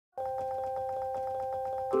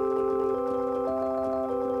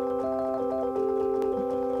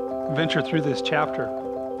venture through this chapter,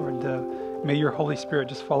 Lord, may your Holy Spirit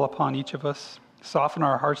just fall upon each of us, soften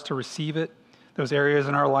our hearts to receive it, those areas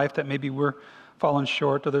in our life that maybe we're falling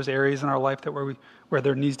short, or those areas in our life that where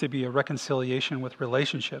there needs to be a reconciliation with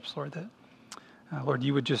relationships, Lord, that, Lord,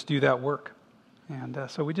 you would just do that work. And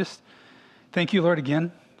so we just thank you, Lord,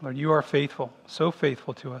 again. Lord, you are faithful, so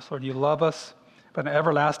faithful to us. Lord, you love us, but an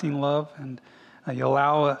everlasting love, and you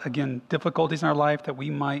allow, again, difficulties in our life that we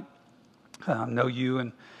might know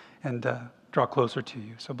you and draw closer to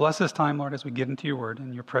you. So bless this time, Lord, as we get into your word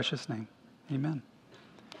in your precious name. Amen.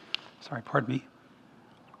 Sorry, pardon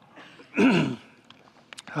me.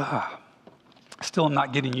 Still am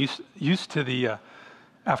not getting used to the,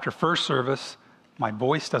 after first service, my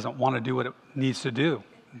voice doesn't want to do what it needs to do.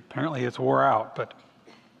 Apparently it's wore out, but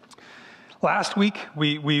last week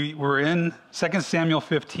we were in 2 Samuel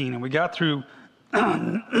 15, and we got through,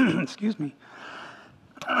 excuse me,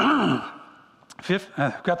 got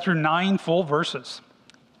through 9 full verses.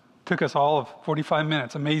 Took us all of 45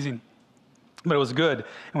 minutes, amazing. But it was good.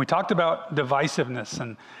 And we talked about divisiveness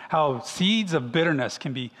and how seeds of bitterness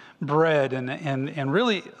can be bred. And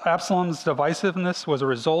really, Absalom's divisiveness was a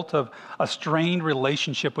result of a strained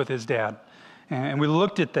relationship with his dad. And we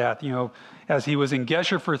looked at that, as he was in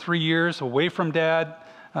Geshur for 3 years, away from dad,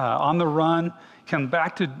 on the run, come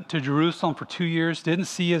back to Jerusalem for 2 years, didn't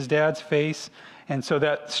see his dad's face. And so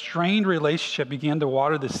that strained relationship began to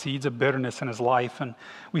water the seeds of bitterness in his life. And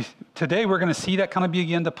today we're going to see that kind of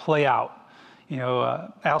begin to play out.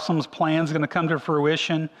 Absalom's plan is going to come to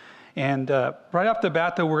fruition. And right off the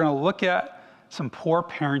bat, though, we're going to look at some poor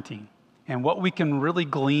parenting and what we can really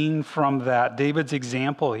glean from that, David's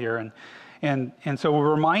example here. And so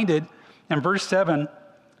we're reminded in verse 7,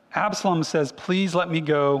 Absalom says, "Please let me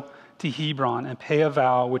go to Hebron and pay a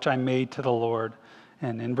vow which I made to the Lord."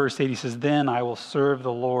 And in verse 8, he says, "Then I will serve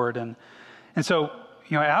the Lord." And so,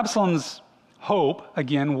 Absalom's hope,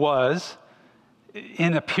 again, was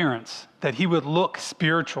in appearance, that he would look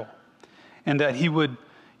spiritual and that he would,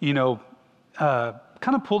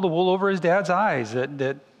 kind of pull the wool over his dad's eyes,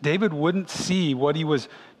 that David wouldn't see what he was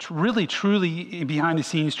really, truly behind the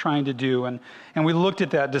scenes trying to do. And we looked at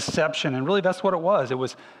that deception, and really that's what it was. It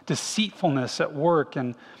was deceitfulness at work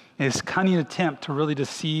and his cunning attempt to really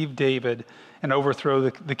deceive David and overthrow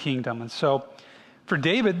the kingdom. And so for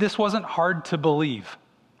David, this wasn't hard to believe.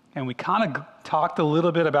 And we kind of talked a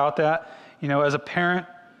little bit about that. As a parent,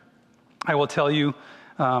 I will tell you,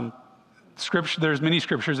 scripture. There's many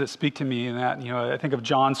scriptures that speak to me in that. I think of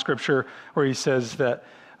John's scripture where he says that,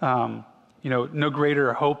 no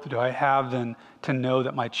greater hope do I have than to know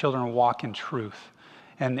that my children walk in truth.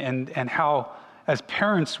 And how, as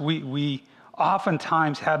parents, we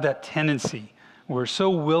oftentimes have that tendency. We're so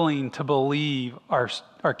willing to believe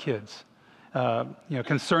our kids,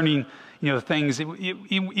 concerning, things,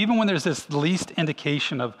 even when there's this least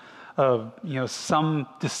indication of some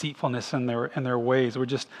deceitfulness in their ways.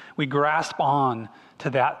 We grasp on to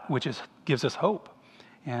that which gives us hope,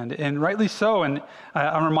 and rightly so. And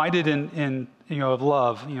I'm reminded of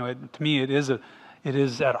love. To me, it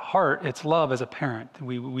is at heart, it's love as a parent.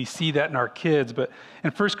 We see that in our kids. But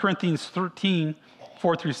in 1 Corinthians 13,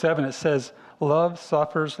 4-7, it says, "Love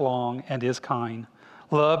suffers long and is kind.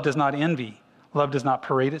 Love does not envy. Love does not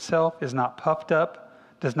parade itself, is not puffed up,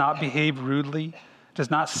 does not behave rudely, does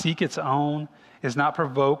not seek its own, is not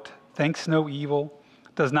provoked, thinks no evil,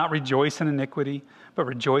 does not rejoice in iniquity, but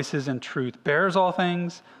rejoices in truth, bears all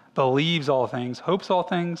things, believes all things, hopes all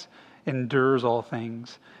things, endures all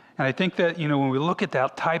things." And I think that, when we look at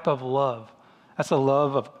that type of love, that's the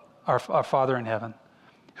love of our Father in heaven,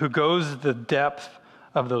 who goes the depth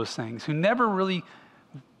of those things, who never really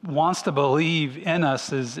wants to believe in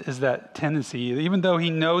us is that tendency. Even though he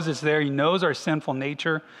knows it's there, he knows our sinful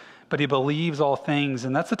nature, but he believes all things.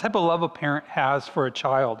 And that's the type of love a parent has for a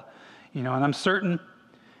child. And I'm certain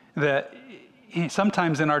that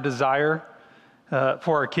sometimes in our desire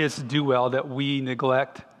for our kids to do well, that we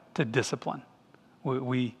neglect to discipline.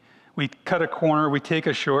 We cut a corner, we take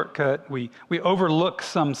a shortcut, we overlook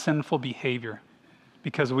some sinful behavior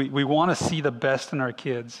because we want to see the best in our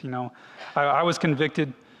kids. I was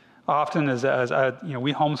convicted often as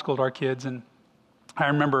we homeschooled our kids, and I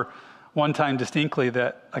remember one time distinctly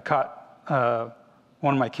that I caught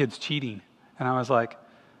one of my kids cheating, and I was like,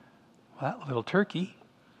 "Well, that little turkey,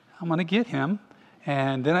 I'm going to get him."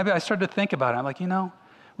 And then I started to think about it. I'm like,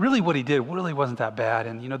 really what he did really wasn't that bad.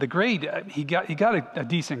 And, the grade, he got a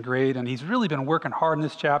decent grade, and he's really been working hard in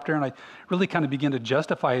this chapter. And I really kind of began to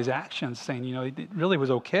justify his actions, saying, it really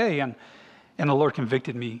was okay. And the Lord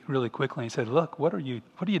convicted me really quickly. He said, "Look, what are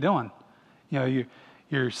you doing?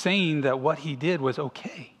 You're saying that what he did was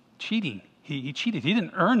okay, cheating. He cheated. He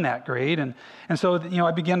didn't earn that grade. And so,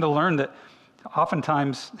 I began to learn that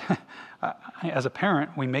oftentimes, as a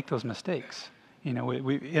parent, we make those mistakes.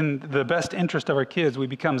 We in the best interest of our kids, we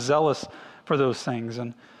become zealous for those things.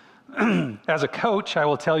 And as a coach, I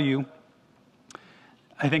will tell you,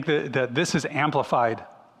 I think that this is amplified.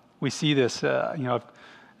 We see this,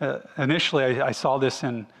 initially I saw this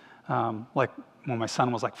in, like when my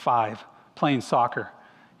son was like 5, playing soccer,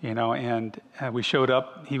 and we showed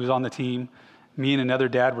up, he was on the team. Me and another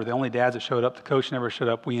dad were the only dads that showed up. The coach never showed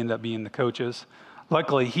up. We ended up being the coaches.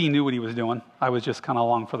 Luckily, he knew what he was doing. I was just kind of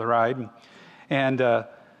along for the ride. And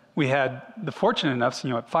we had the fortunate enough,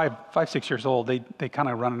 at 5, 6 years old, they kind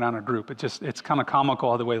of run around a group. It's kind of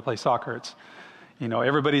comical the way they play soccer. It's,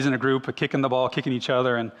 everybody's in a group, kicking the ball, kicking each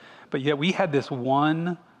other. But yet we had this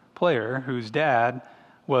one player whose dad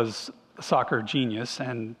was a soccer genius,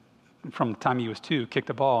 and from the time he was 2, kicked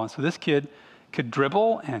the ball. And so this kid could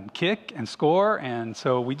dribble and kick and score, and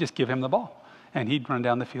so we just give him the ball, and he'd run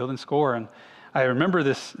down the field and score. And I remember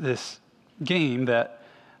this game that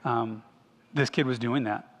this kid was doing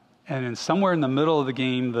that. And then somewhere in the middle of the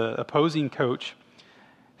game, the opposing coach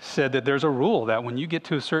said that there's a rule that when you get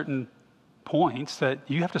to a certain points that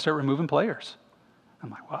you have to start removing players. I'm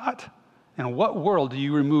like, what? In what world do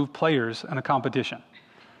you remove players in a competition?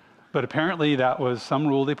 But apparently that was some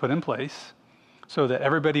rule they put in place so that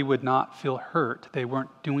everybody would not feel hurt. They weren't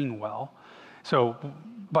doing well. So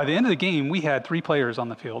by the end of the game, we had 3 players on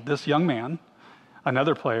the field, this young man,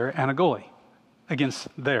 another player, and a goalie against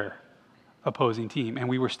their opposing team, and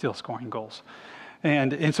we were still scoring goals.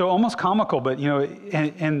 And so almost comical, but,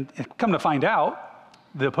 and come to find out,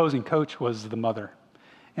 the opposing coach was the mother.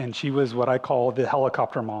 And she was what I call the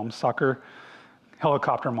helicopter mom, soccer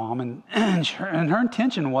helicopter mom. And her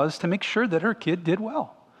intention was to make sure that her kid did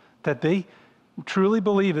well, that they truly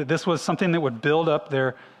believed that this was something that would build up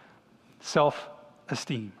their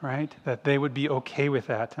self-esteem, right? That they would be okay with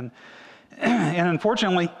that. And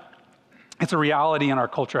unfortunately, it's a reality in our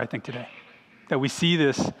culture, I think, today, that we see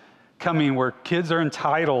this coming where kids are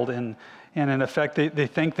entitled and in effect, they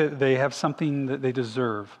think that they have something that they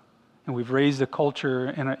deserve. And we've raised a culture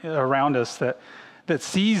around us that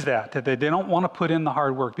sees that they don't want to put in the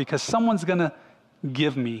hard work because someone's going to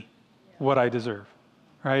give me what I deserve,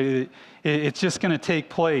 right? It's just going to take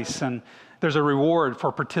place, and there's a reward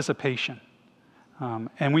for participation.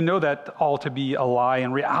 And we know that all to be a lie.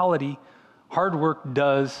 In reality, hard work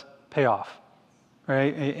does pay off,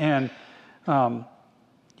 right? And,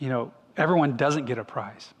 everyone doesn't get a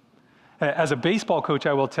prize. As a baseball coach,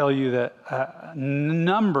 I will tell you that a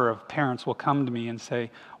number of parents will come to me and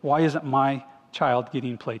say, why isn't my child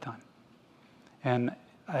getting playtime? And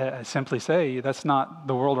I simply say, that's not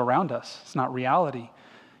the world around us. It's not reality.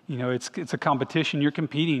 It's a competition. You're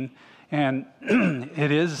competing, and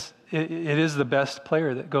it is the best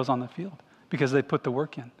player that goes on the field because they put the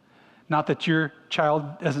work in. Not that your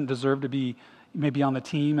child doesn't deserve to be maybe on the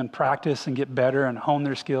team and practice and get better and hone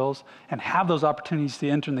their skills and have those opportunities to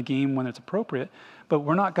enter in the game when it's appropriate, but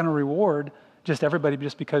we're not going to reward just everybody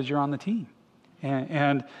just because you're on the team.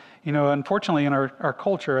 And unfortunately in our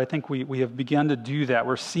culture, I think we have begun to do that.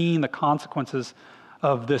 We're seeing the consequences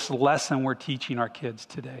of this lesson we're teaching our kids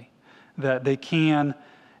today, that they can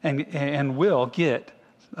and will get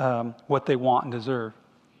what they want and deserve.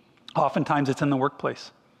 Oftentimes it's in the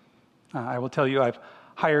workplace. I will tell you, I've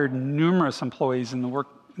hired numerous employees in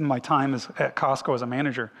my time at Costco as a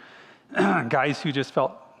manager, guys who just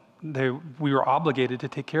felt we were obligated to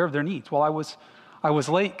take care of their needs. Well, I was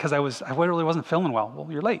late because I literally wasn't feeling well.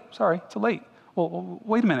 Well, you're late. Sorry, it's late. Well,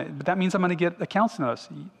 wait a minute. But that means I'm going to get a counseling notice.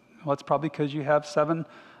 Well, it's probably because you have 7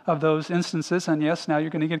 of those instances, and yes, now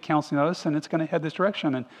you're going to get a counseling notice, and it's going to head this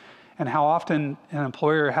direction. And how often an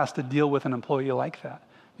employer has to deal with an employee like that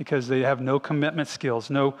because they have no commitment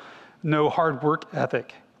skills, no hard work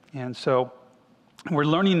ethic. And so we're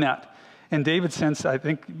learning that. In David's sense, I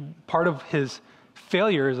think part of his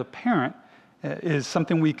failure as a parent is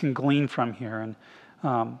something we can glean from here.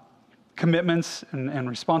 And commitments and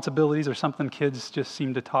responsibilities are something kids just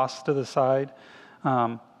seem to toss to the side.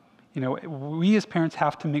 We as parents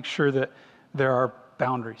have to make sure that there are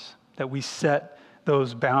boundaries, that we set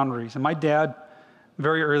those boundaries. And my dad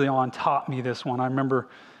very early on taught me this one. I remember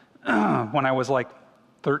when I was like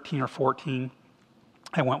 13 or 14,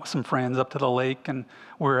 I went with some friends up to the lake, and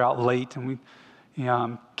we were out late, and we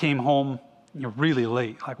came home really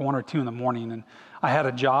late, like 1 or 2 in the morning, and I had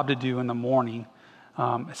a job to do in the morning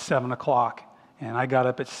at 7 o'clock, and I got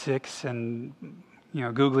up at 6 and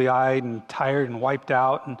googly-eyed and tired and wiped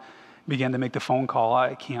out and began to make the phone call.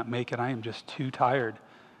 I can't make it. I am just too tired.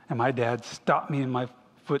 And my dad stopped me in my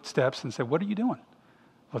footsteps and said, "What are you doing?"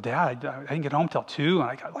 well, Dad, I didn't get home till 2, and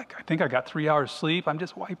I think I got 3 hours sleep. I'm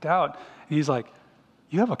just wiped out. And he's like,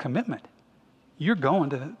 you have a commitment. You're going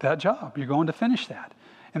to that job. You're going to finish that.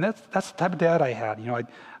 And that's the type of dad I had.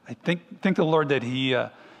 I think the Lord that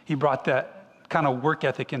he brought that kind of work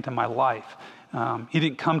ethic into my life. He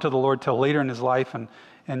didn't come to the Lord till later in his life,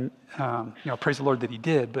 and praise the Lord that he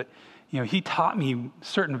did. But he taught me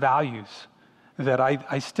certain values that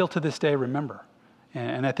I still to this day remember,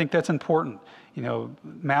 and I think that's important.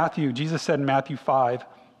 Jesus said in Matthew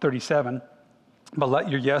 5:37, "But let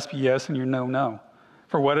your yes be yes and your no, no.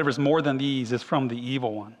 For whatever is more than these is from the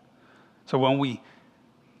evil one." So when we,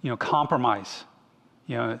 compromise,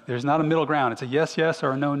 there's not a middle ground. It's a yes, yes,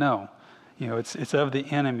 or a no, no. It's of the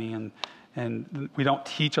enemy, and we don't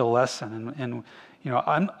teach a lesson.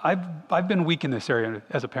 I've been weak in this area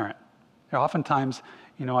as a parent. Oftentimes,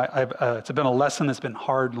 it's been a lesson that's been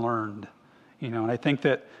hard learned. And I think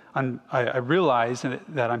that I realize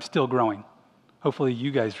that I'm still growing. Hopefully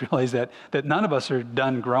you guys realize that none of us are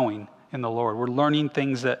done growing in the Lord. We're learning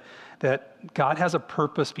things that God has a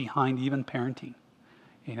purpose behind even parenting.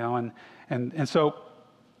 And so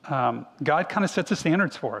God kind of sets the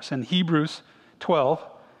standards for us. In Hebrews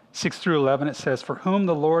 12:6-11, it says, "For whom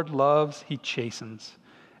the Lord loves, he chastens,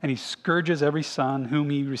 and he scourges every son whom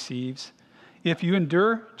he receives. If you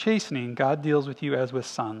endure chastening, God deals with you as with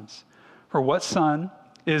sons. For what son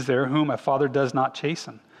is there whom a father does not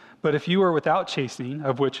chasten? But if you are without chastening,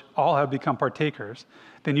 of which all have become partakers,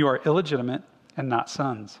 then you are illegitimate and not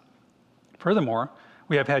sons. Furthermore,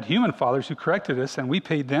 we have had human fathers who corrected us, and we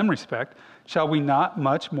paid them respect. Shall we not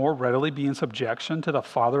much more readily be in subjection to the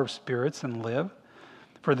Father of spirits and live?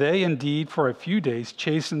 For they indeed for a few days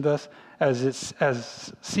chastened us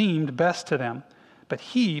as seemed best to them, but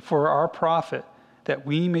he for our profit, that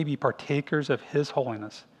we may be partakers of his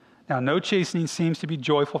holiness. Now no chastening seems to be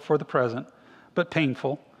joyful for the present, but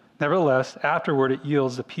painful. Nevertheless, afterward it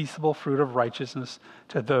yields the peaceable fruit of righteousness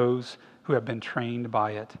to those who have been trained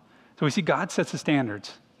by it." So we see God sets the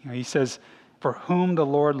standards. He says, "For whom the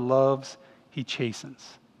Lord loves, he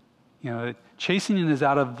chastens." Chastening is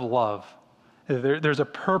out of love. There's a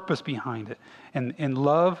purpose behind it. And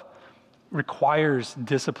love requires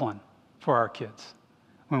discipline for our kids.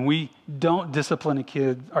 When we don't discipline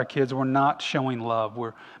our kids, we're not showing love.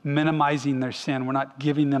 We're minimizing their sin. We're not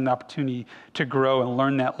giving them the opportunity to grow and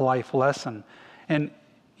learn that life lesson. And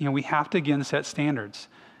we have to, again, set standards.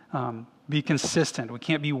 Be consistent. We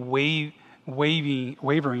can't be wavering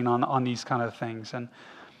on these kind of things. And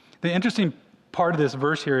the interesting part of this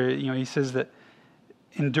verse here, he says that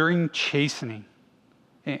enduring chastening.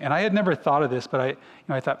 And I had never thought of this, but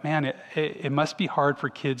I thought, man, it must be hard for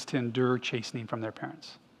kids to endure chastening from their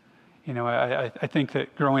parents. I think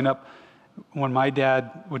that growing up, when my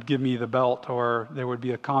dad would give me the belt or there would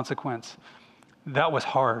be a consequence, that was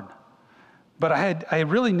hard. But I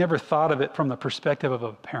really never thought of it from the perspective of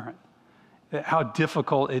a parent, how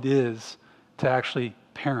difficult it is to actually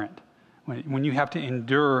parent when you have to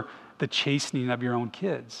endure the chastening of your own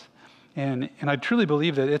kids. And I truly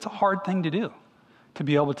believe that it's a hard thing to do, to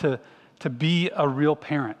be able to be a real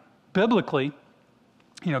parent. Biblically,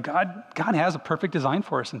 God has a perfect design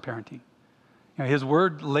for us in parenting. His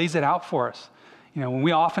word lays it out for us. When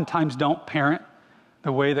we oftentimes don't parent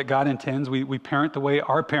the way that God intends, we parent the way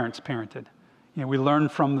our parents parented. We learn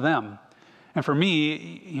from them. And for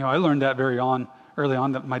me, I learned that early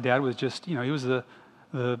on that my dad was just, he was the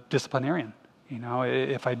disciplinarian.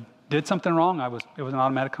 If I did something wrong, it was an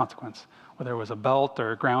automatic consequence, whether it was a belt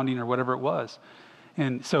or grounding or whatever it was.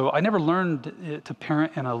 And so I never learned to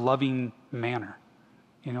parent in a loving manner.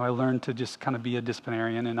 I learned to just kind of be a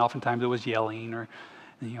disciplinarian, and oftentimes it was yelling or,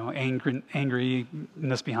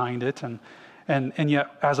 angriness behind it. And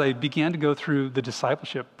yet, as I began to go through the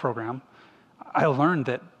discipleship program, I learned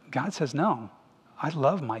that God says, no, I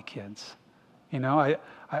love my kids.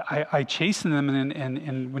 I chasten them,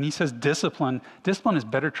 and when he says discipline is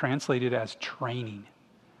better translated as training.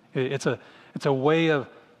 It's a way of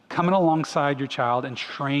coming alongside your child and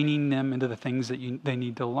training them into the things that they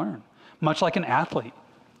need to learn. Much like an athlete.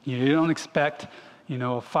 You don't expect, a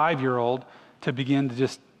 5-year-old to begin to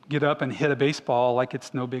just get up and hit a baseball like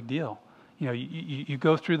it's no big deal. You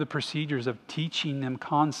go through the procedures of teaching them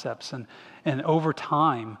concepts, and over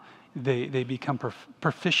time, they become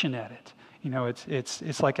proficient at it.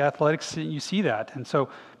 It's like athletics, you see that. And so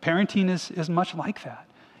parenting is much like that.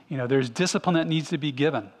 There's discipline that needs to be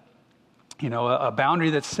given. A boundary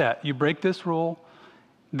that's set. You break this rule,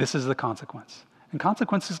 this is the consequence. And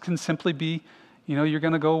consequences can simply be, you're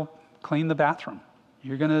going to go clean the bathroom.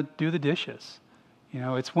 You're going to do the dishes.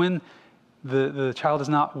 It's when the child is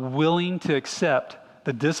not willing to accept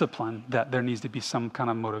the discipline, that there needs to be some kind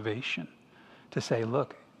of motivation to say,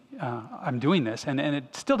 look, I'm doing this. And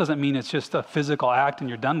it still doesn't mean it's just a physical act and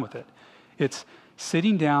you're done with it. It's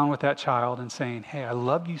sitting down with that child and saying, hey, I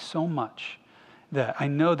love you so much that I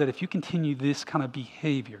know that if you continue this kind of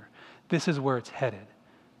behavior, this is where it's headed.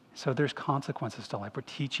 So there's consequences to life. We're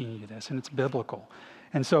teaching you this, and it's biblical.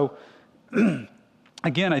 And so,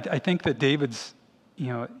 again, I think that David's,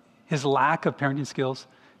 his lack of parenting skills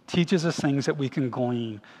teaches us things that we can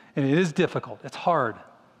glean. And it is difficult. It's hard.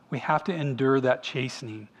 We have to endure that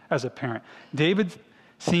chastening as a parent. David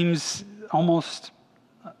seems almost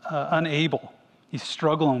unable. He's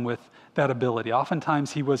struggling with that ability.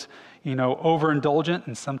 Oftentimes he was, overindulgent,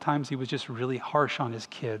 and sometimes he was just really harsh on his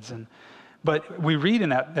kids. But we read in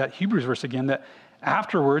that Hebrews verse again that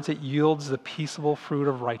afterwards it yields the peaceable fruit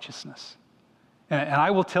of righteousness. And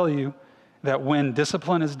I will tell you that when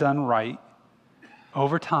discipline is done right,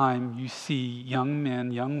 over time you see young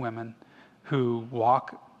men, young women who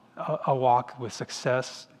walk a walk with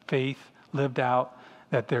success, faith lived out,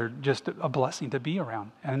 that they're just a blessing to be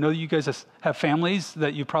around. And I know you guys have families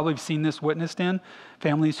that you've probably seen this witnessed in,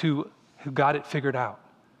 families who got it figured out.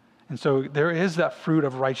 And so there is that fruit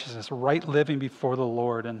of righteousness, right living before the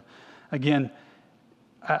Lord. And again,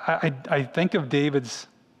 I think of David's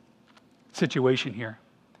situation here.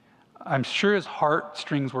 I'm sure his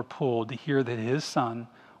heartstrings were pulled to hear that his son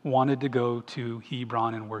wanted to go to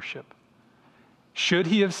Hebron and worship. Should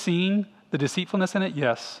he have seen the deceitfulness in it?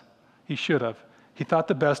 Yes, he should have. He thought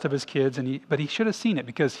the best of his kids, but he should have seen it,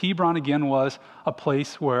 because Hebron, again, was a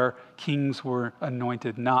place where kings were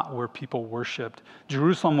anointed, not where people worshiped.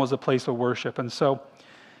 Jerusalem was a place of worship. And so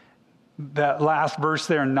that last verse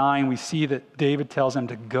there in 9, we see that David tells him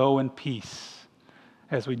to go in peace.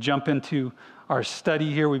 As we jump into our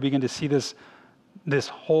study here, we begin to see this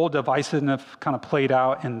whole divisiveness kind of played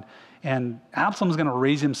out, and Absalom's going to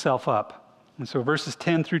raise himself up. And so verses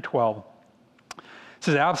 10 through 12. It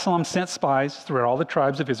says, Absalom sent spies throughout all the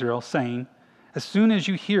tribes of Israel, saying, as soon as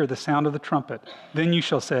you hear the sound of the trumpet, then you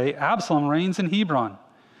shall say, Absalom reigns in Hebron.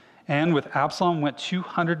 And with Absalom went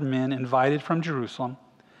 200 men invited from Jerusalem,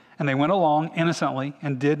 and they went along innocently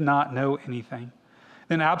and did not know anything.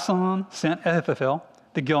 Then Absalom sent Ahithophel,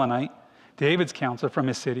 the Gilonite, David's counselor, from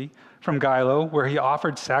his city, from Gilo, where he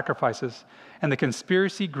offered sacrifices. And the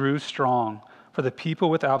conspiracy grew strong, for the people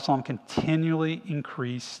with Absalom continually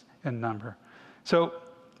increased in number. So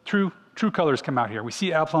true colors come out here. We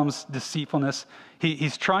see Absalom's deceitfulness.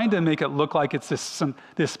 He's trying to make it look like it's this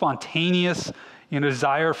spontaneous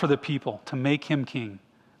desire for the people to make him king.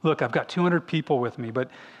 Look, I've got 200 people with me, but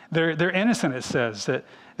they're innocent, it says, that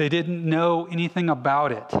they didn't know anything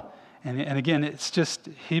about it. And again, it's just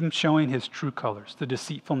him showing his true colors, the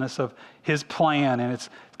deceitfulness of his plan, and it's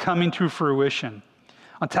coming to fruition.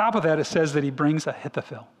 On top of that, it says that he brings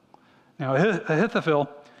Ahithophel. Now, Ahithophel,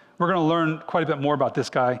 we're going to learn quite a bit more about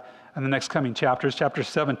this guy in the next coming chapters, chapter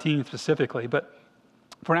 17 specifically. But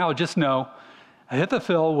for now, just know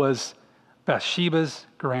Ahithophel was Bathsheba's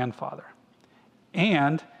grandfather.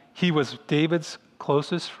 And he was David's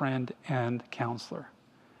closest friend and counselor.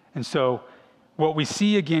 And so what we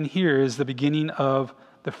see again here is the beginning of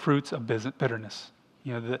the fruits of bitterness.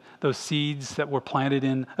 Those seeds that were planted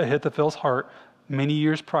in Ahithophel's heart many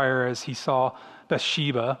years prior, as he saw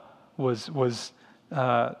Bathsheba was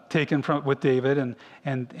taken with David,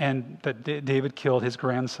 and that David killed his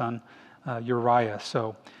grandson Uriah.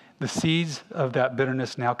 So the seeds of that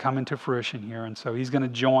bitterness now come into fruition here, and so he's going to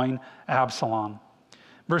join Absalom.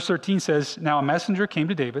 Verse 13 says, now a messenger came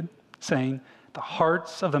to David, saying, the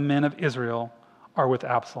hearts of the men of Israel are with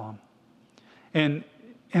Absalom. And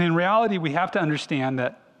in reality, we have to understand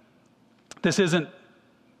that this isn't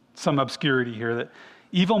some obscurity here, that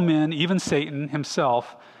evil men, even Satan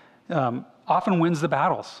himself, often wins the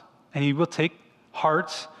battles, and he will take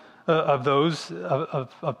hearts of those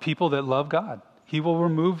of people that love God. He will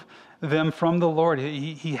remove them from the Lord.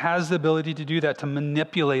 He has the ability to do that, to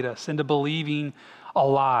manipulate us into believing a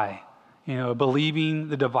lie, believing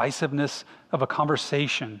the divisiveness of a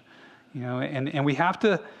conversation, and we have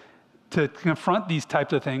to confront these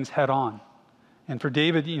types of things head on. And for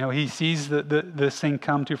David, he sees this thing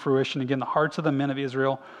come to fruition. Again, the hearts of the men of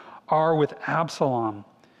Israel are with Absalom.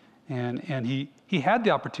 And he had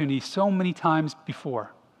the opportunity so many times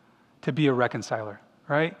before to be a reconciler,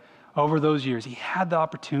 right? Over those years, he had the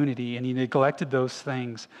opportunity, and he neglected those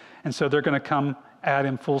things. And so they're going to come at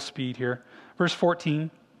him full speed here. Verse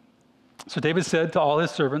 14, so David said to all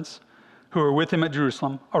his servants who were with him at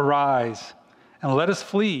Jerusalem, arise and let us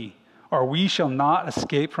flee, or we shall not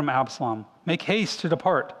escape from Absalom. Make haste to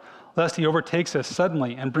depart, lest he overtakes us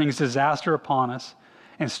suddenly and brings disaster upon us.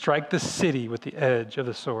 and strike the city with the edge of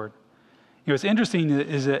the sword. What's interesting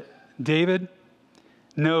is that David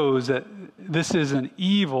knows that this is an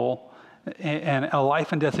evil and a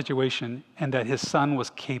life and death situation, and that his son was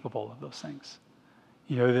capable of those things.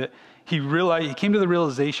 That he came to the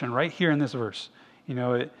realization right here in this verse,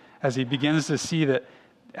 as he begins to see that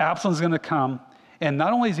Absalom's going to come, and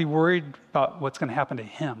not only is he worried about what's going to happen to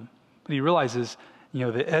him, but he realizes,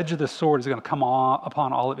 the edge of the sword is going to come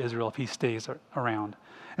upon all of Israel if he stays around.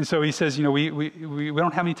 And so he says, we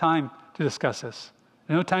don't have any time to discuss this.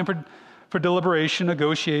 There's no time for deliberation,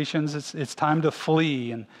 negotiations. It's time to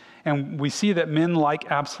flee. And we see that men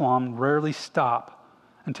like Absalom rarely stop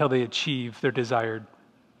until they achieve their desired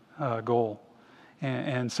goal.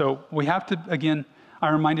 And so we have to, again,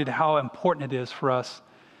 I'm reminded how important it is for us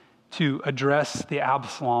to address the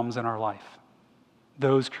Absaloms in our life,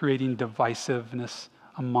 those creating divisiveness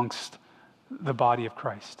amongst the body of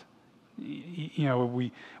Christ.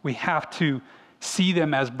 We have to see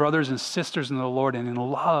them as brothers and sisters in the Lord, and in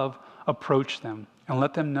love approach them and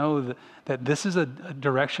let them know that this is a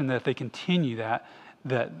direction that if they continue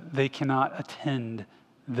that they cannot attend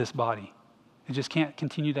this body. It just can't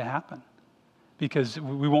continue to happen, because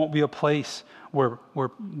we won't be a place where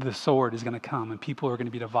the sword is going to come and people are going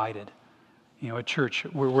to be divided. At church,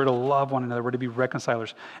 we're to love one another. We're to be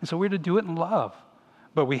reconcilers. And so we're to do it in love,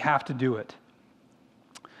 but we have to do it.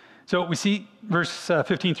 So we see verse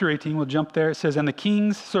 15 through 18. We'll jump there. It says, "And the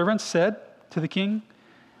king's servants said to the king,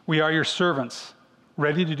 'We are your servants,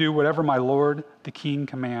 ready to do whatever my lord the king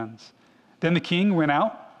commands.' Then the king went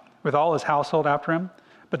out with all his household after him,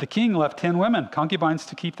 but the king left 10 women, concubines,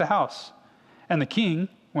 to keep the house. And the king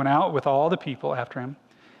went out with all the people after him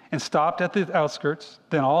and stopped at the outskirts.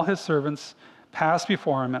 Then all his servants passed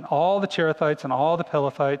before him, and all the Cherethites and all the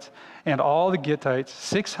Pelethites and all the Gittites,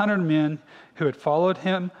 600 men who had followed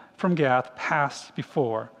him from Gath, passed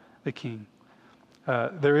before the king."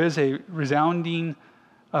 There is a resounding,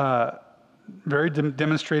 very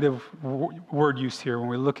demonstrative word use here when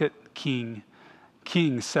we look at king.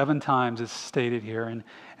 King 7 times is stated here.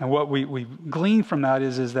 And what we glean from that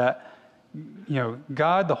is that,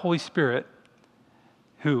 God, the Holy Spirit,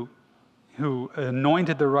 who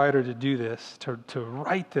anointed the writer to do this, to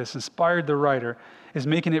write this, inspired the writer, is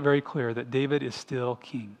making it very clear that David is still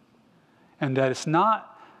king. And that it's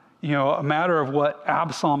not, a matter of what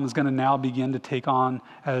Absalom is going to now begin to take on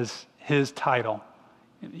as his title.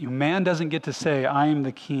 Man doesn't get to say, "I am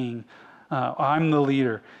the king, I'm the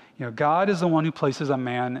leader." God is the one who places a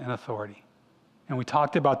man in authority. And we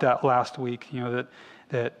talked about that last week,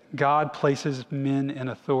 that God places men in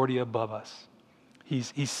authority above us.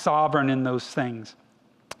 He's sovereign in those things.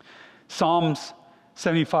 Psalms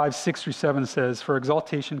 75, 6 through 7 says, "For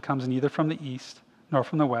exaltation comes neither from the east, nor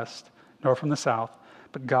from the west, nor from the south,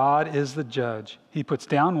 but God is the judge. He puts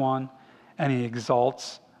down one, and he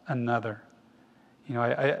exalts another."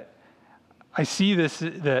 I see this,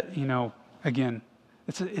 that, again,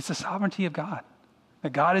 it's the sovereignty of God,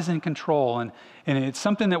 that God is in control. And it's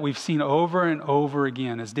something that we've seen over and over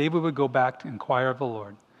again as David would go back to inquire of the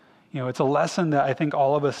Lord. It's a lesson that I think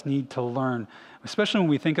all of us need to learn, especially when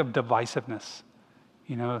we think of divisiveness.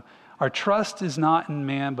 Our trust is not in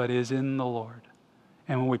man, but is in the Lord.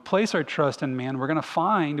 And when we place our trust in man, we're going to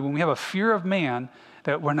find, when we have a fear of man,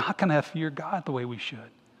 that we're not going to fear God the way we should.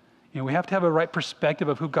 We have to have a right perspective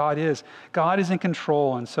of who God is. God is in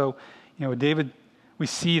control. And so, David, we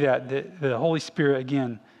see that the Holy Spirit,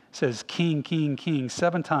 again, says, "King, king, king,"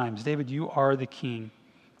 7 times. David, you are the king.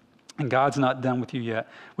 And God's not done with you yet.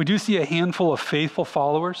 We do see a handful of faithful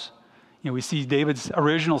followers. We see David's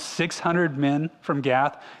original 600 men from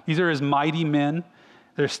Gath. These are his mighty men.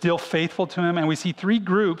 They're still faithful to him. And we see 3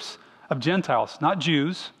 groups of Gentiles, not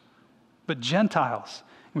Jews, but Gentiles.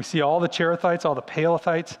 We see all the Cherethites, all the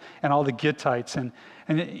Pelethites, and all the Gittites. And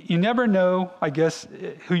you never know, I guess,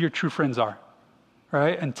 who your true friends are,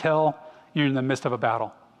 right? Until you're in the midst of a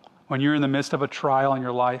battle, when you're in the midst of a trial in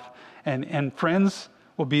your life. And friends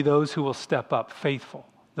will be those who will step up, faithful.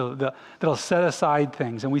 That'll set aside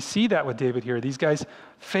things. And we see that with David here. These guys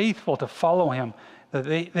faithful to follow him.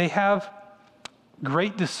 They have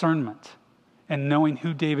great discernment and knowing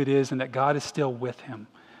who David is and that God is still with him.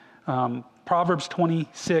 Proverbs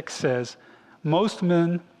 26 says, "Most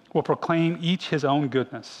men will proclaim each his own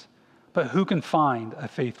goodness, but who can find a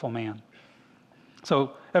faithful man?"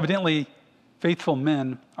 So evidently, faithful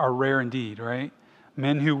men are rare indeed, right?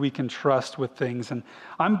 Men who we can trust with things. And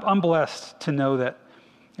I'm blessed to know that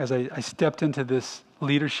as I stepped into this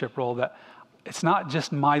leadership role, that it's not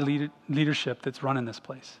just my leadership that's running this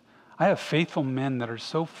place. I have faithful men that are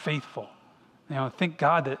so faithful Thank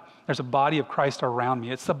God that there's a body of Christ around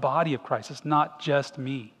me. It's the body of Christ. It's not just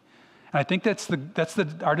me. And I think that's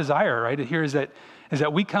our desire, right? Here is that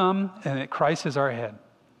we come and that Christ is our head.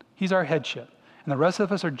 He's our headship. And the rest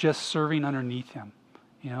of us are just serving underneath him.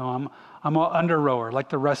 I'm an under rower like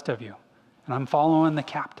the rest of you. And I'm following the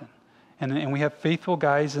captain. And we have faithful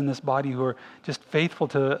guys in this body who are just faithful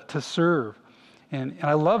to serve. And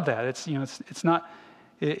I love that. It's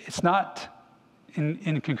not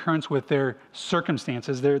in concurrence with their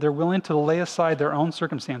circumstances. They're willing to lay aside their own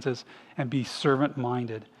circumstances and be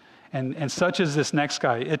servant-minded. And such is this next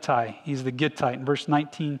guy, Ittai. He's the Gittite. In verse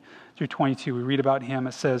 19 through 22, we read about him.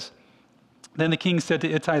 It says, "Then the king said to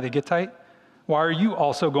Ittai the Gittite, 'Why are you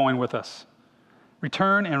also going with us?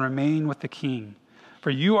 Return and remain with the king.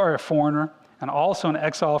 For you are a foreigner and also an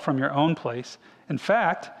exile from your own place. In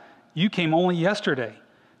fact, you came only yesterday.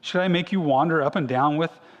 Should I make you wander up and down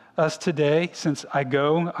with us today, since I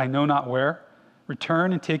go I know not where?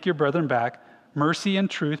 Return and take your brethren back. Mercy and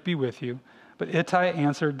truth be with you.' But Ittai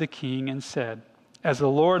answered the king and said, 'As the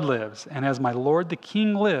Lord lives, and as my lord the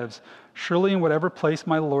king lives, surely in whatever place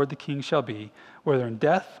my lord the king shall be, whether in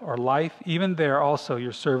death or life, even there also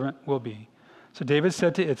your servant will be.' So David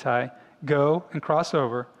said to Ittai, 'Go and cross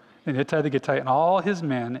over.' And Ittai the Gittite and all his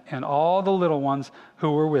men and all the little ones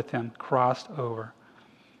who were with him crossed over."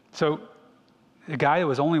 So the guy that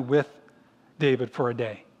was only with David for a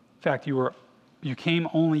day. In fact, you came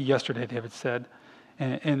only yesterday, David said.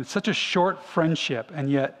 And it's such a short friendship. And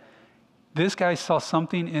yet this guy saw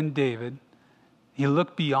something in David. He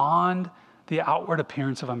looked beyond the outward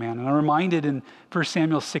appearance of a man. And I'm reminded in 1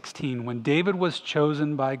 Samuel 16, when David was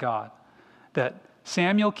chosen by God, that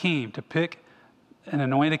Samuel came to pick and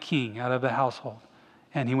anoint a king out of the household.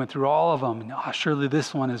 And he went through all of them. And surely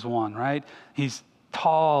this one is one, right? He's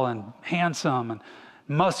tall and handsome and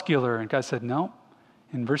muscular. And God said, no.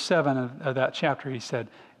 In verse 7 of that chapter, he said,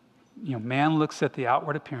 man looks at the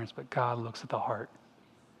outward appearance, but God looks at the heart.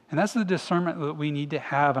 And that's the discernment that we need to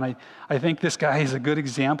have. And I think this guy is a good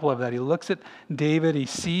example of that. He looks at David. He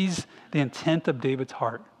sees the intent of David's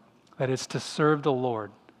heart, that it's to serve the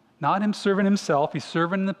Lord. Not him serving himself. He's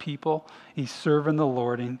serving the people. He's serving the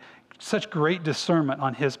Lord. And such great discernment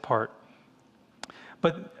on his part.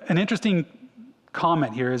 But an interesting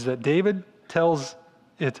comment here is that David tells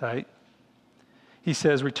Ittai, he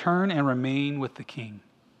says, return and remain with the king.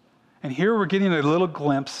 And here we're getting a little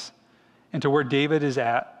glimpse into where David is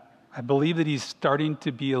at. I believe that he's starting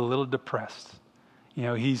to be a little depressed.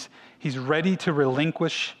 He's ready to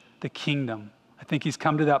relinquish the kingdom. I think he's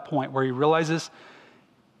come to that point where he realizes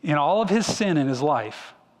in all of his sin in his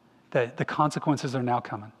life that the consequences are now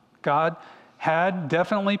coming. God had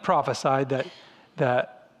definitely prophesied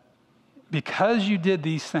that because you did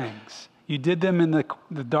these things, you did them in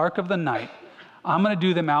the dark of the night, I'm going to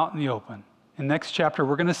do them out in the open. In the next chapter,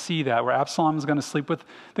 we're going to see that, where Absalom is going to sleep with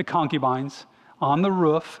the concubines on the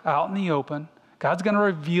roof, out in the open. God's going to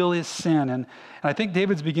reveal his sin. And I think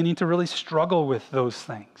David's beginning to really struggle with those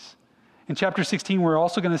things. In chapter 16, we're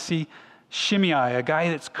also going to see Shimei, a guy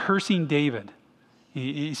that's cursing David.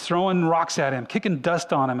 He's throwing rocks at him, kicking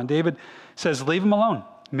dust on him. And David says, leave him alone.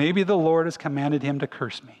 Maybe the Lord has commanded him to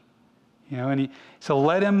curse me. So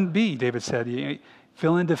let him be, David said,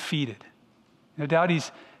 feeling defeated. No doubt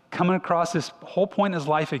he's coming across this whole point in his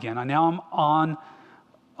life again. And now I'm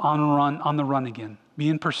on the run again,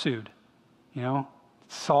 being pursued.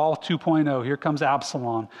 Saul 2.0, here comes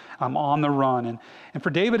Absalom. I'm on the run. And for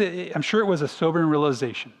David, I'm sure it was a sobering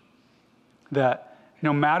realization that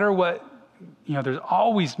no matter what, there's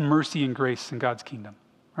always mercy and grace in God's kingdom,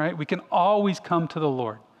 right? We can always come to the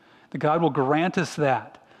Lord. That God will grant us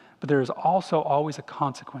that, but there is also always a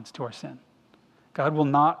consequence to our sin. God will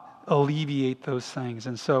not alleviate those things.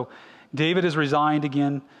 And so David is resigned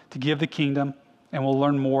again to give the kingdom, and we'll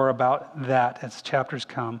learn more about that as chapters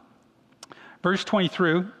come. Verse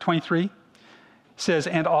 23 says,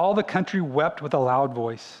 and all the country wept with a loud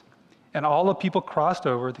voice, and all the people crossed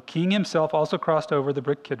over. The king himself also crossed over the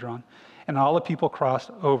brook Kidron, and all the people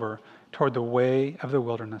crossed over toward the way of the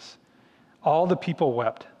wilderness. All the people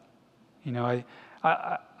wept.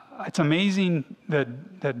 It's amazing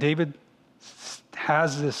that David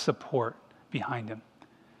has this support behind him.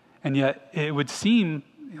 And yet it would seem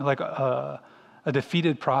like a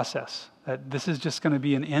defeated process, that this is just going to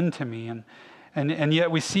be an end to me. And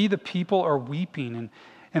yet we see the people are weeping.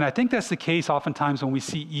 And I think that's the case oftentimes when we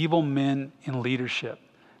see evil men in leadership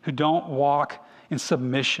who don't walk in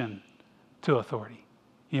submission to authority.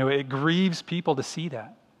 It grieves people to see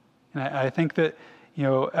that. And I think that,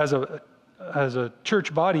 as a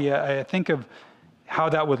church body, I think of how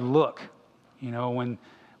that would look, when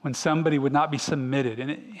when somebody would not be submitted.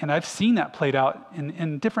 And I've seen that played out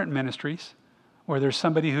in different ministries, where there's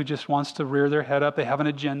somebody who just wants to rear their head up. They have an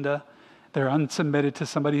agenda. They're unsubmitted to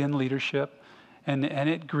somebody in leadership. And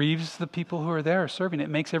it grieves the people who are there serving. It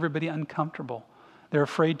makes everybody uncomfortable. They're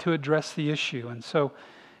afraid to address the issue. And so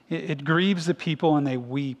it grieves the people, and they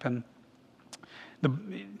weep. And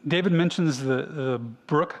David mentions the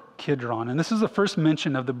brook Kidron. And this is the first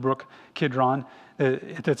mention of the brook Kidron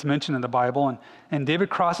that's mentioned in the Bible. And David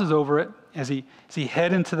crosses over it as he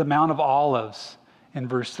head into the Mount of Olives in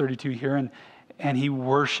verse 32 here. And he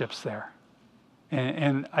worships there.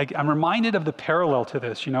 And I'm reminded of the parallel to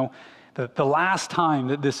this, the last time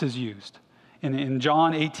that this is used. In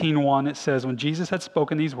John 18:1, it says, when Jesus had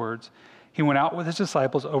spoken these words, he went out with his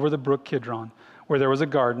disciples over the brook Kidron, where there was a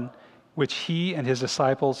garden, which he and his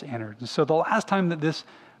disciples entered. And so the last time that this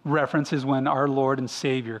reference is when our Lord and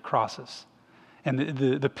Savior crosses. And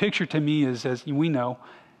the picture to me is, as we know,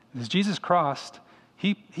 as Jesus crossed,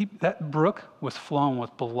 that brook was flowing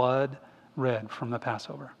with blood red from the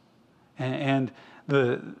Passover. And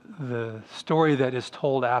the story that is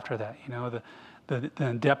told after that, the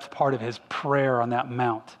in-depth part of his prayer on that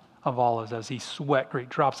Mount of Olives as he sweat great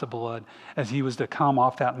drops of blood as he was to come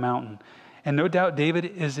off that mountain. And no doubt David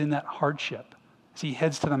is in that hardship as he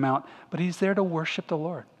heads to the mount, but he's there to worship the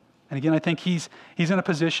Lord. And again, I think he's in a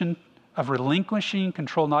position of relinquishing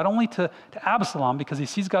control, not only to Absalom, because he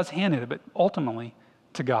sees God's hand in it, but ultimately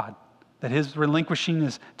to God. That his relinquishing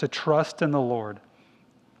is to trust in the Lord.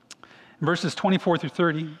 In verses 24 through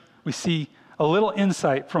 30, we see a little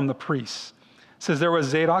insight from the priests. It says, there was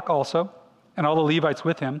Zadok also, and all the Levites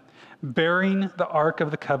with him, bearing the ark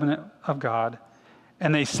of the covenant of God.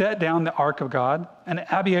 And they set down the ark of God, and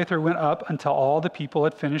Abiathar went up until all the people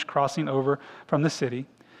had finished crossing over from the city.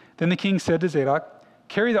 Then the king said to Zadok,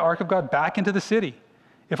 carry the ark of God back into the city.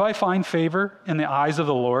 If I find favor in the eyes of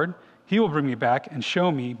the Lord, he will bring me back and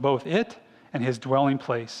show me both it and his dwelling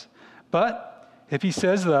place. But if he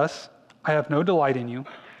says thus, I have no delight in you,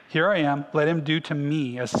 here I am, let him do to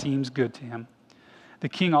me as seems good to him. The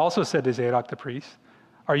king also said to Zadok the priest,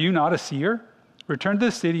 are you not a seer? Return to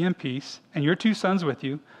the city in peace, and your 2 sons with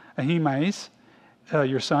you, Ahimaaz,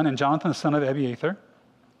 your son, and Jonathan, the son of Abiathar.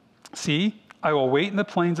 See, I will wait in the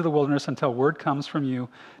plains of the wilderness until word comes from you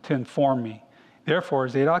to inform me. Therefore,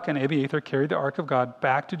 Zadok and Abiathar carried the ark of God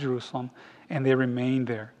back to Jerusalem, and they remained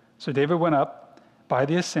there. So David went up by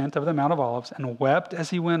the ascent of the Mount of Olives and wept as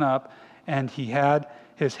he went up, and he had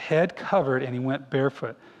his head covered, and he went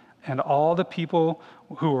barefoot. And all the people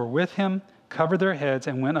who were with him covered their heads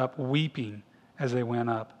and went up weeping as they went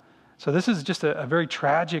up. So this is just a very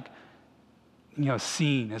tragic,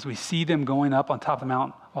 scene as we see them going up on top of the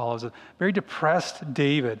Mount of Olives. A very depressed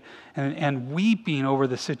David and weeping over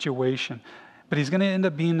the situation. But he's going to end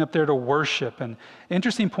up being up there to worship. And the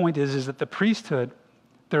interesting point is that the priesthood,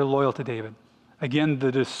 they're loyal to David. Again,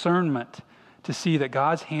 the discernment to see that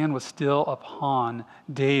God's hand was still upon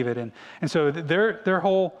David. And so their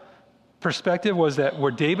whole perspective was that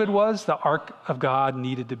where David was, the ark of God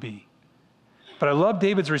needed to be. But I love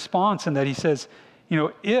David's response in that he says,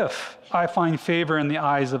 if I find favor in the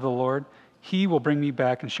eyes of the Lord, he will bring me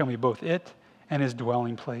back and show me both it and his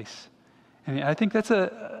dwelling place. And I think that's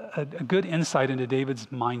a good insight into David's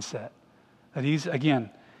mindset. That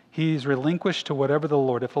he's relinquished to whatever the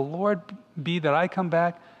Lord. If the Lord be that I come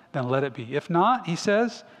back, then let it be. If not, he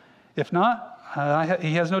says, he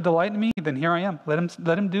has no delight in me, then here I am.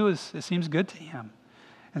 Let him do as it seems good to him.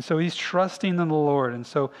 And so he's trusting in the Lord. And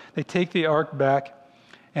so they take the ark back,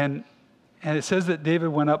 and it says that David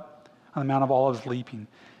went up on the Mount of Olives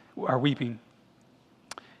weeping.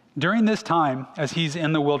 During this time, as he's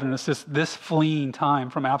in the wilderness, this fleeing time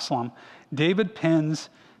from Absalom, David pens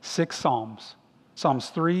 6 psalms. Psalms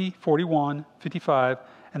 3, 41, 55,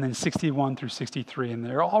 and then 61 through 63. And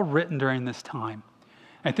they're all written during this time.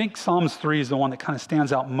 I think Psalms 3 is the one that kind of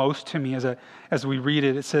stands out most to me as we read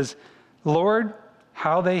it. It says, Lord,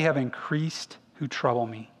 how they have increased who trouble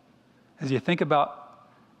me. As you think about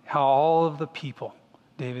how all of the people,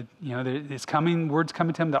 David, words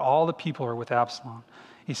coming to him that all the people are with Absalom.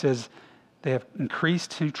 He says, they have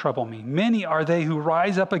increased who trouble me. Many are they who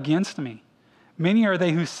rise up against me. Many are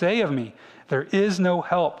they who say of me, there is no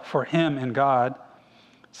help for him in God.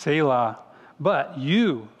 Selah. But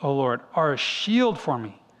you, O Lord, are a shield for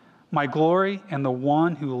me, my glory and the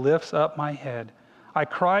one who lifts up my head. I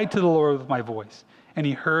cried to the Lord with my voice, and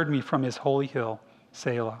he heard me from his holy hill,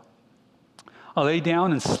 Selah. I lay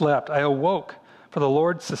down and slept. I awoke, for the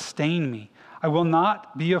Lord sustained me. I will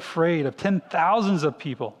not be afraid of 10,000s of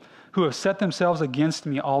people who have set themselves against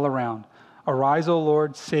me all around. Arise, O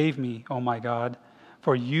Lord, save me, O my God.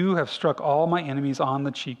 For you have struck all my enemies on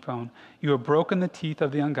the cheekbone. You have broken the teeth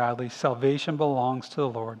of the ungodly. Salvation belongs to the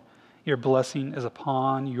Lord. Your blessing is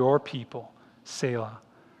upon your people. Selah.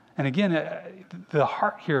 And again, the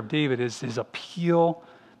heart here of David is his appeal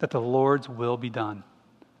that the Lord's will be done.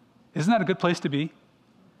 Isn't that a good place to be?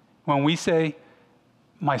 When we say,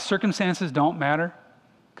 my circumstances don't matter.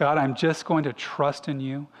 God, I'm just going to trust in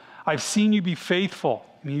you. I've seen you be faithful.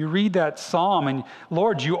 And you read that psalm and,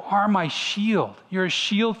 Lord, you are my shield. You're a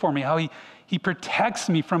shield for me. How he protects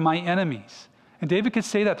me from my enemies. And David could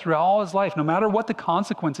say that throughout all his life. No matter what the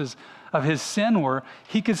consequences of his sin were,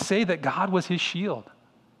 he could say that God was his shield.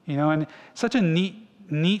 And such a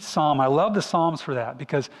neat psalm. I love the Psalms for that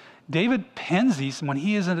because David pens these when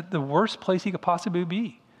he is in the worst place he could possibly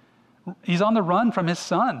be. He's on the run from his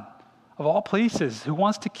son, of all places, who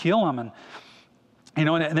wants to kill him. And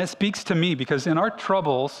that speaks to me because in our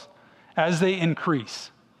troubles, as they increase,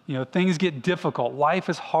 things get difficult. Life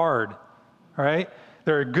is hard, right?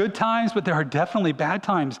 There are good times, but there are definitely bad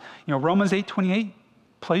times. Romans 8:28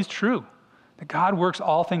 plays true, that God works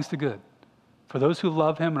all things to good for those who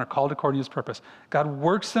love him and are called according to his purpose. God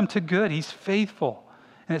works them to good. He's faithful.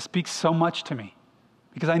 And it speaks so much to me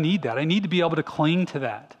because I need that. I need to be able to cling to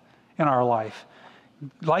that in our life.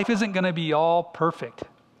 Life isn't going to be all perfect.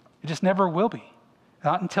 It just never will be.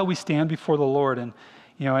 Not until we stand before the Lord. And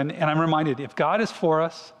I'm reminded, if God is for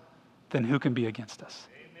us, then who can be against us?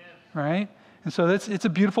 Amen. Right? And so it's a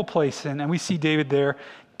beautiful place. And we see David there.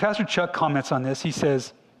 Pastor Chuck comments on this. He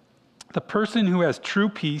says, the person who has true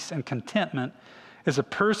peace and contentment is a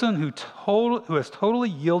person who has totally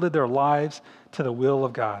yielded their lives to the will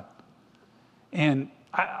of God. And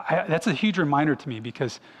that's a huge reminder to me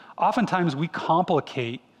because oftentimes we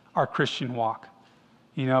complicate our Christian walk.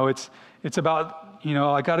 It's about,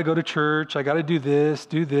 I got to go to church, I got to do this,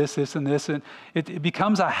 and this, and it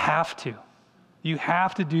becomes a have to. You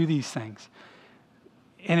have to do these things.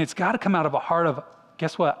 And it's got to come out of a heart of,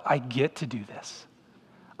 guess what? I get to do this.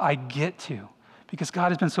 I get to, because God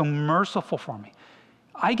has been so merciful for me.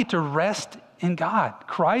 I get to rest in God.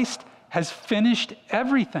 Christ has finished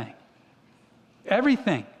everything.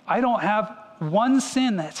 Everything. I don't have one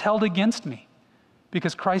sin that's held against me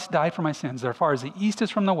because Christ died for my sins. As far as the east is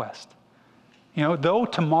from the west. Though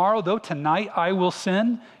tonight I will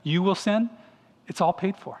sin, you will sin, it's all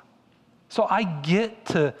paid for. So I get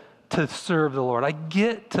to serve the Lord. I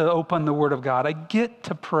get to open the Word of God. I get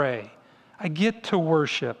to pray. I get to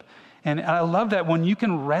worship. And I love that when you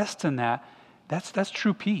can rest in that, that's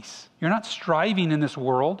true peace. You're not striving in this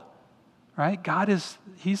world, right?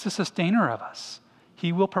 He's the sustainer of us.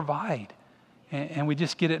 He will provide. And we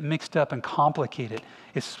just get it mixed up and complicate it.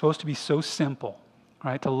 It's supposed to be so simple,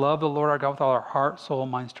 right? To love the Lord our God with all our heart, soul,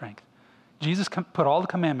 mind, strength. Jesus put all the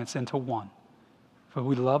commandments into one. For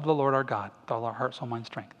we love the Lord our God with all our heart, soul, mind,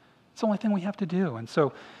 strength. It's the only thing we have to do. And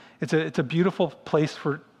so it's a beautiful place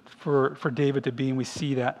for David to be, and we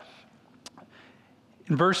see that.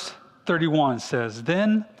 In verse 31 says,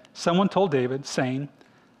 then someone told David, saying,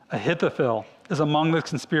 Ahithophel is among the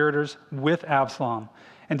conspirators with Absalom.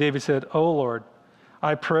 And David said, O Lord,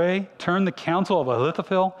 I pray, turn the counsel of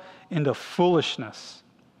Ahithophel into foolishness.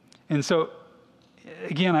 And so,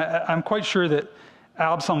 again, I'm quite sure that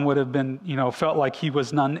Absalom would have been, felt like he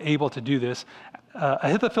was unable to do this.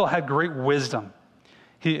 Ahithophel had great wisdom.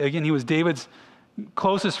 He was David's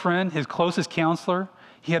closest friend, his closest counselor.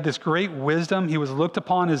 He had this great wisdom. He was looked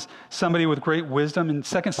upon as somebody with great wisdom. In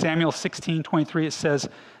 2 Samuel 16:23, it says,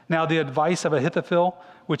 now the advice of Ahithophel,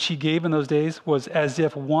 which he gave in those days, was as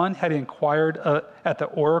if one had inquired at the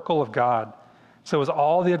oracle of God. So it was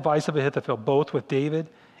all the advice of Ahithophel, both with David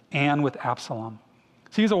and with Absalom.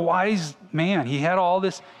 So he was a wise man. He had all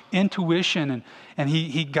this intuition, and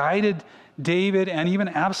he guided David and even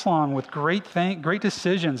Absalom with great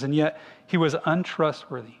decisions, and yet he was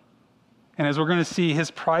untrustworthy. And as we're going to see, his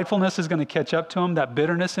pridefulness is going to catch up to him. That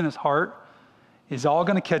bitterness in his heart is all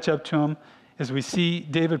going to catch up to him. As we see,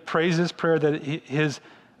 David prays his prayer that his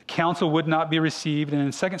counsel would not be received. And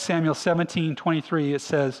in 2 Samuel 17:23, it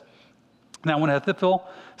says, now when Ahithophel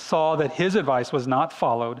saw that his advice was not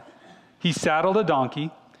followed, he saddled a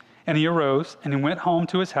donkey, and he arose, and he went home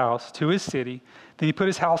to his house, to his city. Then he put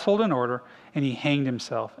his household in order, and he hanged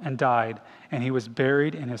himself and died, and he was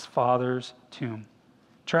buried in his father's tomb.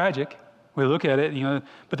 Tragic. We look at it,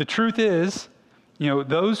 but the truth is,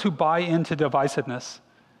 those who buy into divisiveness,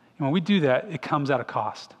 and when we do that, it comes at a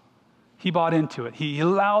cost. He bought into it. He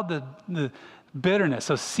allowed the bitterness,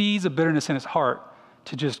 those seeds of bitterness in his heart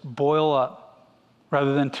to just boil up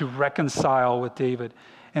rather than to reconcile with David.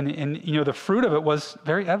 And the fruit of it was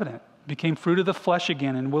very evident. It became fruit of the flesh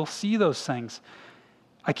again, and we'll see those things.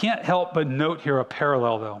 I can't help but note here a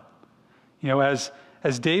parallel, though.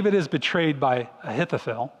 As David is betrayed by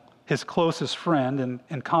Ahithophel, his closest friend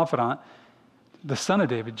and confidant, the son of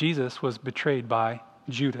David, Jesus, was betrayed by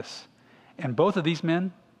Judas. And both of these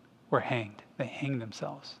men were hanged. They hanged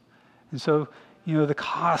themselves. And so, the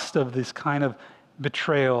cost of this kind of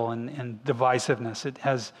betrayal and divisiveness,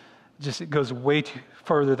 it goes way too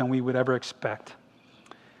further than we would ever expect.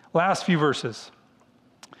 Last few verses.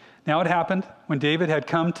 Now it happened when David had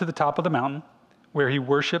come to the top of the mountain where he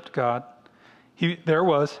worshiped God, there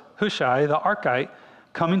was Hushai the Archite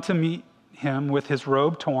coming to meet him with his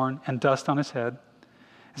robe torn and dust on his head.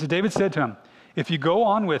 And so David said to him, "If you go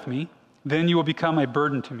on with me, then you will become a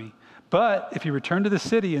burden to me. But if you return to the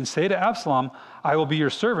city and say to Absalom, 'I will be your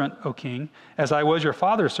servant, O king, as I was your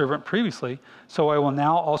father's servant previously, so I will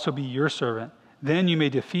now also be your servant,' then you may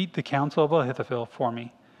defeat the counsel of Ahithophel for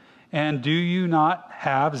me. And do you not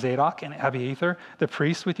have Zadok and Abiathar, the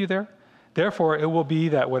priests, with you there? Therefore it will be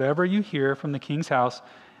that whatever you hear from the king's house,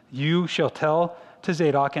 you shall tell to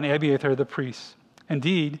Zadok and Abiathar the priests.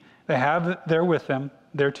 Indeed, they have there with them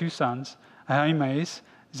their two sons, Ahimaaz,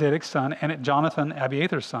 Zadok's son, and Jonathan,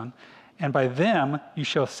 Abiathar's son. And by them you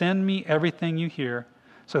shall send me everything you hear."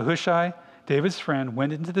 So Hushai, David's friend,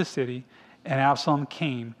 went into the city, and Absalom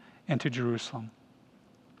came into Jerusalem.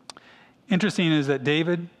 Interesting is that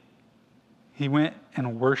David, he went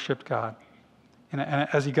and worshiped God and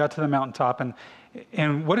as he got to the mountaintop.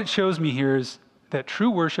 And what it shows me here is that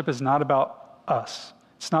true worship is not about us.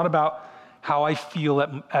 It's not about how I feel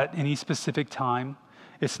at any specific time.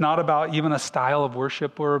 It's not about even a style of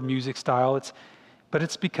worship or a music style. But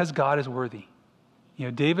it's because God is worthy.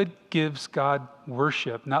 David gives God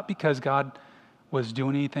worship, not because God was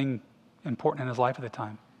doing anything important in his life at the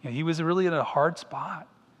time. He was really at a hard spot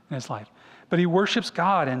in his life. But he worships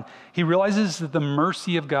God, and he realizes that the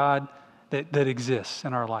mercy of God that exists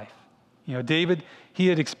in our life. David, he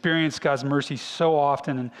had experienced God's mercy so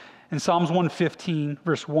often. And in Psalms 115,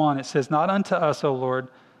 verse 1, it says, "Not unto us, O Lord,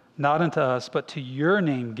 not unto us, but to your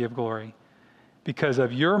name give glory, because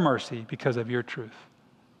of your mercy, because of your truth."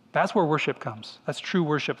 That's where worship comes. That's true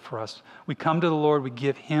worship for us. We come to the Lord, we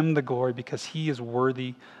give him the glory because he is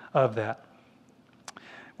worthy of that.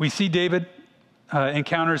 We see David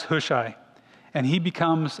encounters Hushai, and he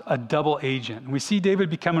becomes a double agent. We see David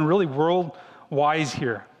becoming really world wise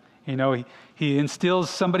here. He instills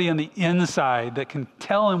somebody on the inside that can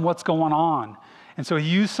tell him what's going on. And so he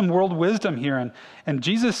used some world wisdom here. And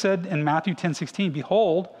Jesus said in Matthew 10:16,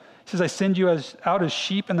 "Behold," he says, "I send you out as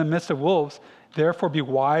sheep in the midst of wolves. Therefore be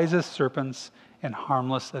wise as serpents and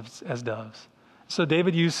harmless as doves." So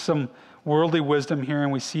David used some worldly wisdom here,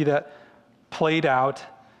 and we see that played out.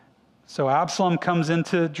 So Absalom comes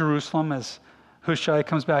into Jerusalem as Hushai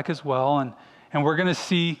comes back as well. And we're going to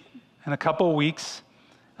see in a couple of weeks,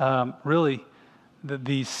 really,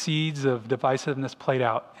 these seeds of divisiveness played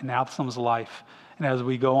out in Absalom's life. And as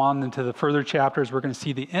we go on into the further chapters, we're going to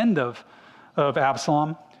see the end of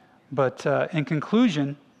Absalom. But in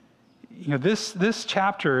conclusion, this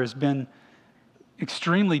chapter has been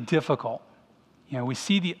extremely difficult. We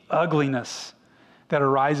see the ugliness that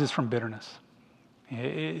arises from bitterness.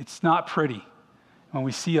 It's not pretty when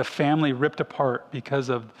we see a family ripped apart because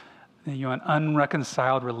of an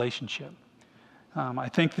unreconciled relationship. I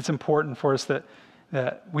think it's important for us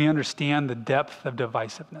that we understand the depth of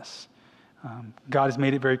divisiveness. God has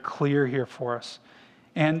made it very clear here for us.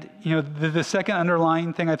 And the second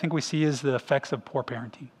underlying thing I think we see is the effects of poor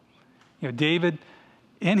parenting. David,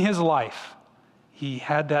 in his life, he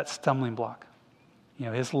had that stumbling block.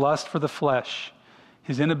 His lust for the flesh,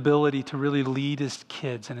 his inability to really lead his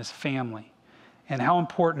kids and his family. And how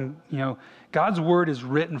important, God's word is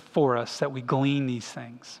written for us that we glean these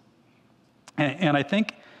things. And I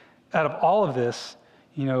think out of all of this,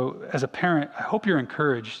 as a parent, I hope you're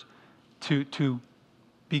encouraged to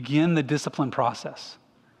begin the discipline process,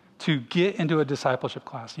 to get into a discipleship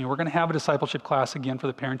class. We're going to have a discipleship class again for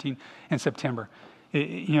the parenting in September.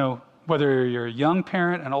 Whether you're a young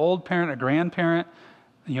parent, an old parent, a grandparent,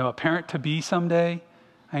 a parent to be someday,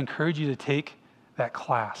 I encourage you to take that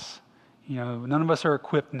class. None of us are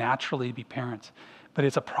equipped naturally to be parents, but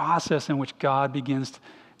it's a process in which God begins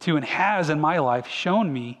to, and has in my life,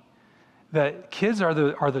 shown me that kids are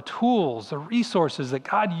the tools, the resources that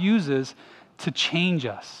God uses to change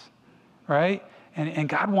us, right? And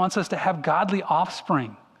God wants us to have godly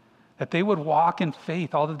offspring, that they would walk in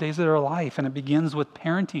faith all the days of their life, and it begins with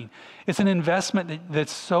parenting. It's an investment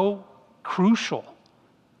that's so crucial,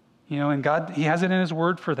 and God, he has it in his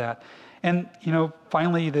word for that. And,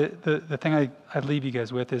 finally, the thing I'd leave you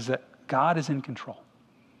guys with is that God is in control.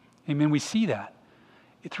 Amen. We see that.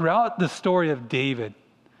 Throughout the story of David,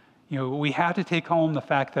 We have to take home the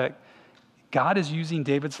fact that God is using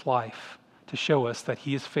David's life to show us that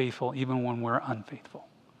he is faithful even when we're unfaithful,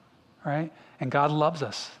 right? And God loves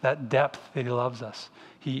us, that depth that he loves us.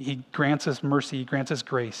 He grants us mercy, he grants us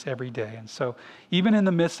grace every day. And so even in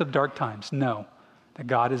the midst of dark times, know that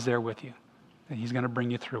God is there with you, that he's going to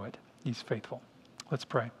bring you through it. He's faithful. Let's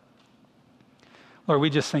pray. Lord, we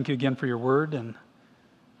just thank you again for your word, and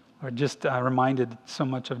Lord, just reminded so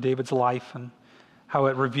much of David's life and how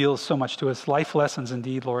it reveals so much to us. Life lessons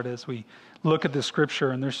indeed, Lord, as we look at the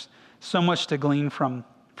scripture, and there's so much to glean from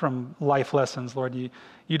life lessons, Lord.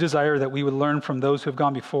 You desire that we would learn from those who have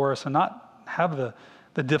gone before us and not have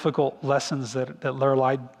the difficult lessons that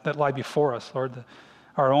lie before us, Lord,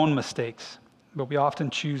 our own mistakes. But we often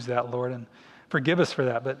choose that, Lord, and forgive us for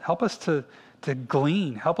that. But help us to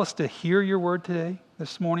glean. Help us to hear your word today,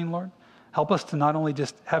 this morning, Lord. Help us to not only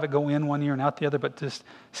just have it go in one ear and out the other, but just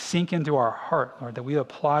sink into our heart, Lord, that we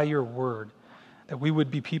apply your word, that we would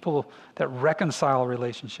be people that reconcile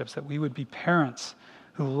relationships, that we would be parents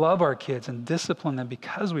who love our kids and discipline them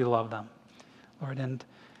because we love them, Lord. And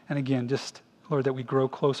again, just, Lord, that we grow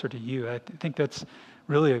closer to you. I think that's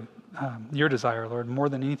really your desire, Lord, more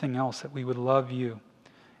than anything else, that we would love you.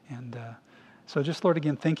 And so just, Lord,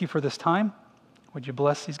 again, thank you for this time. Would you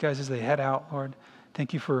bless these guys as they head out, Lord?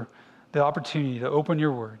 Thank you for the opportunity to open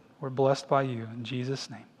your word. We're blessed by you. In Jesus'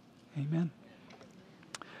 name, amen.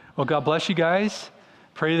 Well, God bless you guys.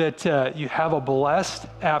 Pray that you have a blessed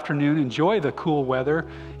afternoon. Enjoy the cool weather.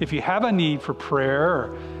 If you have a need for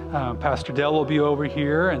prayer, Pastor Dell will be over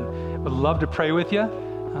here and would love to pray with you.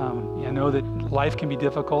 I know that life can be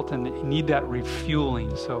difficult and you need that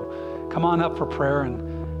refueling. So come on up for prayer.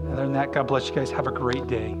 And other than that, God bless you guys. Have a great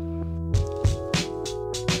day.